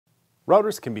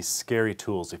Routers can be scary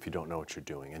tools if you don't know what you're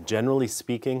doing, and generally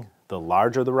speaking, the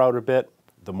larger the router bit,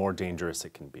 the more dangerous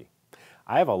it can be.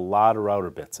 I have a lot of router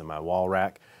bits in my wall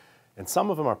rack, and some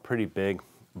of them are pretty big,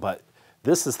 but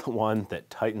this is the one that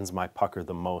tightens my pucker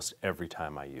the most every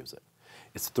time I use it.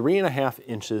 It's 3.5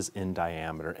 inches in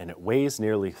diameter, and it weighs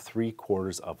nearly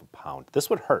 3/4 of a pound. This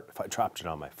would hurt if I dropped it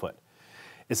on my foot.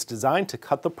 It's designed to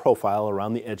cut the profile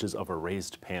around the edges of a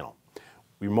raised panel.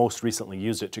 We most recently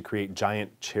used it to create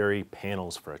giant cherry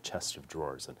panels for a chest of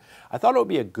drawers. And I thought it would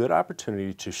be a good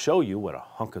opportunity to show you what a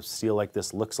hunk of steel like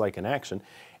this looks like in action,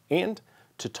 and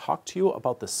to talk to you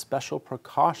about the special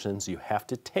precautions you have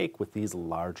to take with these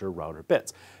larger router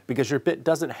bits, because your bit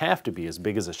doesn't have to be as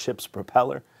big as a ship's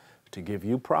propeller to give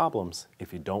you problems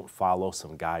if you don't follow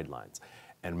some guidelines.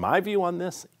 And my view on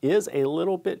this is a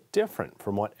little bit different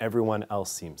from what everyone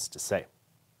else seems to say.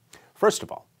 First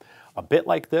of all, a bit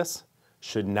like this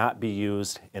should not be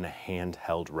used in a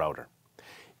handheld router.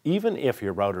 Even if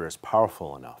your router is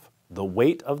powerful enough, the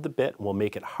weight of the bit will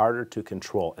make it harder to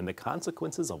control, and the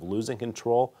consequences of losing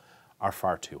control are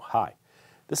far too high.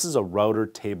 This is a router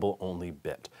table only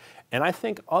bit, and I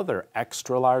think other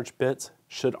extra large bits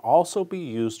should also be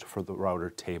used for the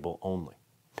router table only.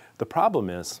 The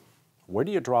problem is, where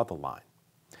do you draw the line?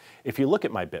 If you look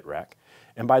at my bit rack,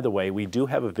 and by the way, we do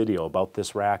have a video about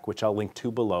this rack, which I'll link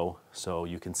to below, so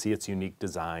you can see its unique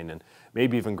design and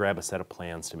maybe even grab a set of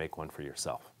plans to make one for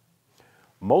yourself.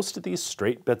 Most of these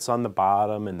straight bits on the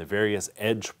bottom and the various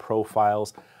edge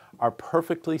profiles are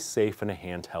perfectly safe in a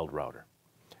handheld router.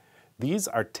 These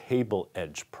are table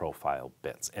edge profile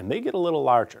bits, and they get a little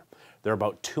larger. They're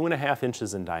about 2.5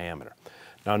 inches in diameter.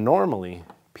 Now normally,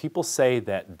 people say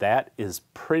that that is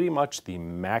pretty much the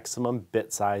maximum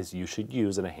bit size you should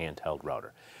use in a handheld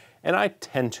router. And I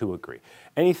tend to agree.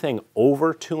 Anything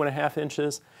over 2.5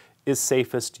 inches is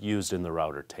safest used in the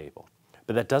router table.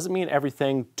 But that doesn't mean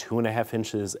everything 2.5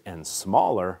 inches and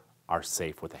smaller are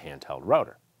safe with a handheld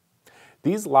router.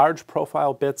 These large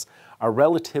profile bits are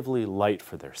relatively light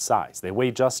for their size. They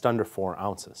weigh just under 4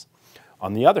 ounces.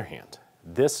 On the other hand,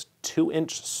 this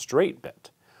 2-inch straight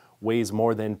bit weighs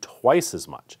more than twice as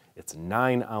much. It's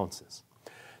 9 ounces.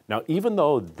 Now, even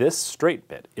though this straight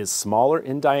bit is smaller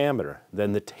in diameter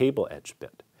than the table edge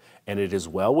bit, and it is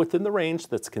well within the range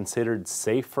that's considered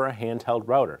safe for a handheld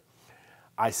router,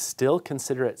 I still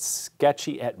consider it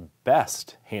sketchy at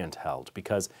best handheld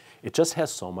because it just has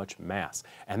so much mass.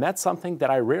 And that's something that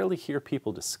I rarely hear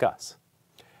people discuss.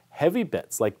 Heavy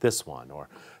bits like this one, or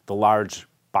the large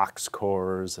box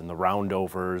cores and the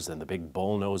roundovers and the big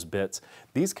bullnose bits,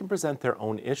 these can present their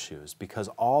own issues because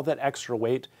all that extra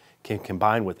weight can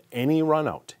combine with any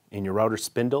runout in your router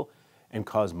spindle and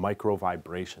cause micro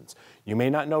vibrations. You may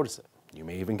not notice it. You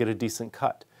may even get a decent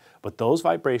cut. But those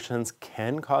vibrations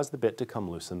can cause the bit to come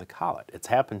loose in the collet. It's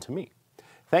happened to me.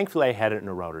 Thankfully, I had it in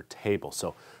a router table,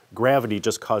 so gravity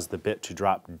just caused the bit to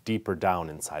drop deeper down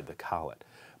inside the collet.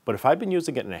 But if I'd been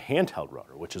using it in a handheld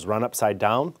router, which is run upside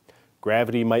down,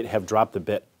 gravity might have dropped the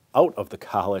bit out of the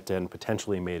collet and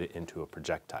potentially made it into a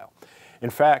projectile.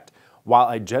 In fact, while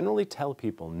I generally tell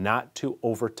people not to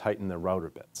over-tighten their router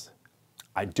bits,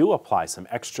 I do apply some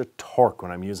extra torque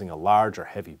when I'm using a large or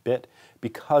heavy bit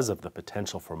because of the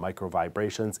potential for micro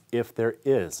vibrations if there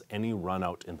is any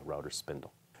runout in the router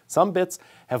spindle. Some bits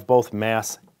have both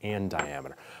mass and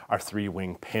diameter. Our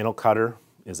 3-wing panel cutter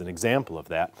is an example of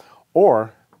that,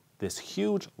 or this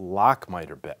huge lock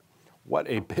miter bit. What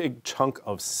a big chunk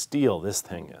of steel this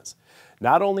thing is.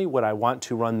 Not only would I want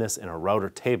to run this in a router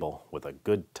table with a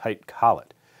good tight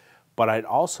collet, but I'd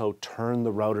also turn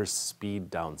the router's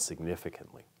speed down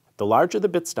significantly. The larger the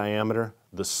bit's diameter,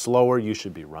 the slower you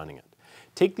should be running it.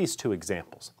 Take these two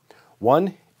examples.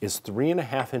 One is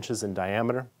 3.5 inches in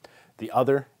diameter, the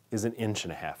other is 1.5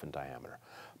 inches in diameter.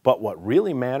 But what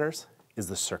really matters is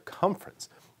the circumference,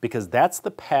 because that's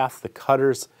the path the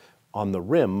cutters on the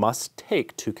rim must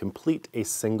take to complete a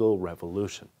single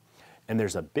revolution. And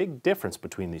there's a big difference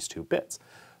between these two bits.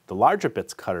 The larger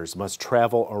bit's cutters must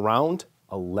travel around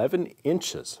 11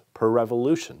 inches per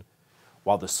revolution,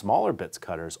 while the smaller bits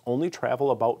cutters only travel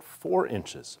about 4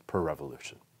 inches per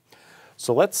revolution.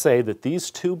 So let's say that these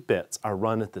two bits are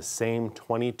run at the same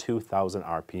 22,000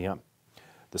 RPM.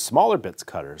 The smaller bits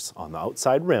cutters on the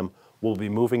outside rim will be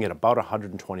moving at about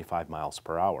 125 miles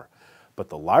per hour, but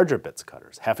the larger bits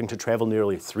cutters, having to travel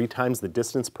nearly 3 times the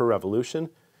distance per revolution,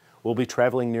 will be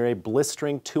traveling near a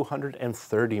blistering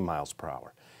 230 miles per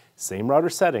hour. Same router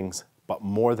settings, but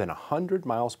more than 100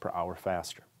 miles per hour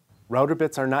faster. Router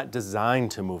bits are not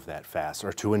designed to move that fast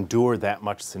or to endure that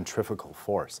much centrifugal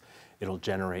force. It'll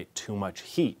generate too much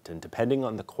heat, and depending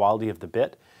on the quality of the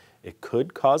bit, it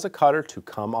could cause a cutter to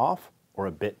come off or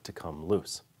a bit to come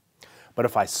loose. But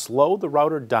if I slow the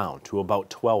router down to about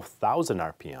 12,000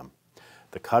 RPM,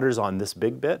 the cutters on this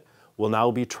big bit will now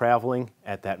be traveling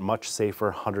at that much safer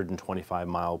 125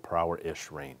 mile per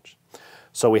hour-ish range.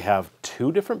 So we have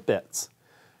two different bits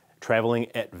traveling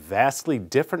at vastly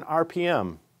different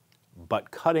RPM,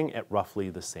 but cutting at roughly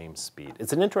the same speed.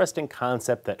 It's an interesting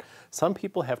concept that some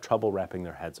people have trouble wrapping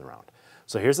their heads around.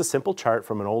 So here's a simple chart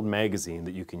from an old magazine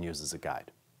that you can use as a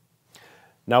guide.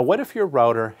 Now, what if your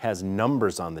router has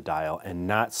numbers on the dial and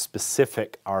not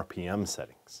specific RPM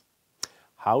settings?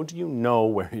 How do you know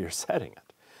where you're setting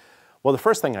it? Well, the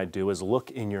first thing I do is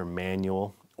look in your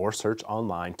manual or search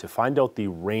online to find out the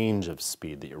range of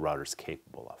speed that your router is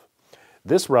capable of.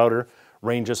 This router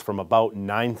ranges from about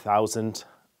 9,000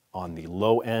 on the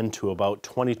low end to about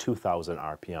 22,000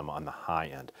 RPM on the high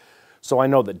end. So I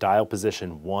know that dial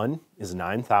position 1 is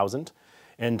 9,000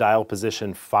 and dial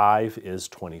position 5 is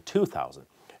 22,000.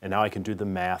 And now I can do the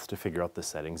math to figure out the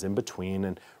settings in between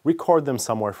and record them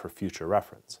somewhere for future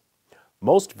reference.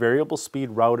 Most variable speed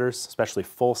routers, especially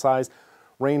full size,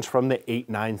 range from the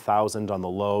 8,000–9,000 on the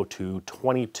low to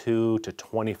 22,000 to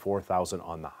 24,000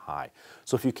 on the high.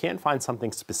 So if you can't find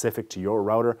something specific to your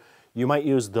router, you might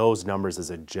use those numbers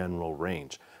as a general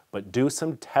range, but do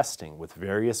some testing with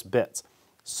various bits,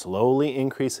 slowly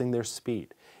increasing their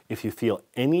speed. If you feel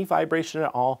any vibration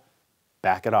at all,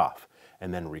 back it off,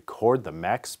 and then record the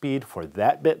max speed for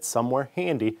that bit somewhere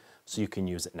handy so you can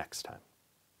use it next time.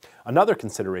 Another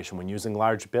consideration when using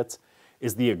large bits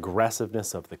is the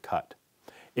aggressiveness of the cut.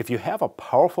 If you have a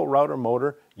powerful router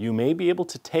motor, you may be able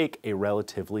to take a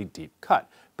relatively deep cut,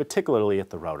 particularly at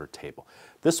the router table.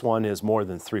 This one is more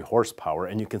than 3 horsepower,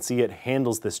 and you can see it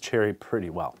handles this cherry pretty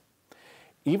well.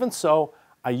 Even so,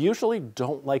 I usually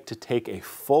don't like to take a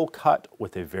full cut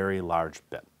with a very large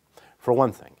bit. For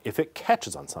one thing, if it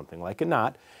catches on something like a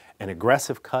knot, an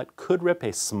aggressive cut could rip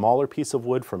a smaller piece of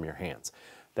wood from your hands.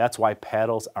 That's why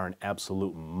paddles are an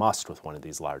absolute must with one of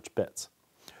these large bits.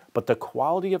 But the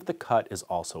quality of the cut is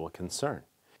also a concern.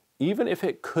 Even if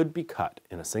it could be cut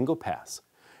in a single pass,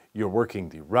 you're working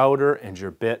the router and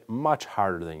your bit much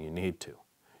harder than you need to.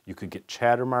 You could get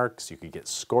chatter marks, you could get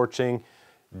scorching.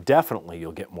 Definitely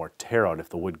you'll get more tear out if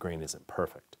the wood grain isn't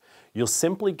perfect. You'll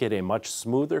simply get a much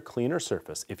smoother, cleaner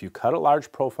surface if you cut a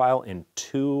large profile in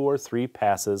 2 or 3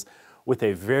 passes with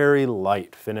a very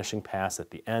light finishing pass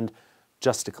at the end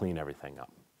just to clean everything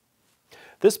up.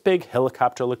 This big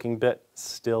helicopter-looking bit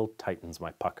still tightens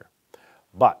my pucker.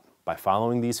 But by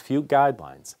following these few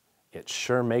guidelines, it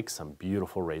sure makes some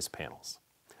beautiful raised panels.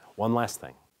 One last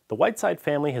thing. The Whiteside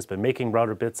family has been making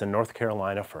router bits in North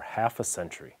Carolina for half a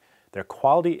century. Their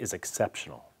quality is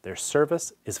exceptional, their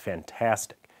service is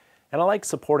fantastic, and I like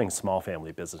supporting small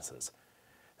family businesses.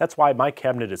 That's why my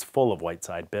cabinet is full of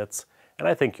Whiteside bits, and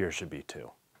I think yours should be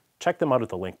too. Check them out at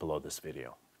the link below this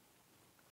video.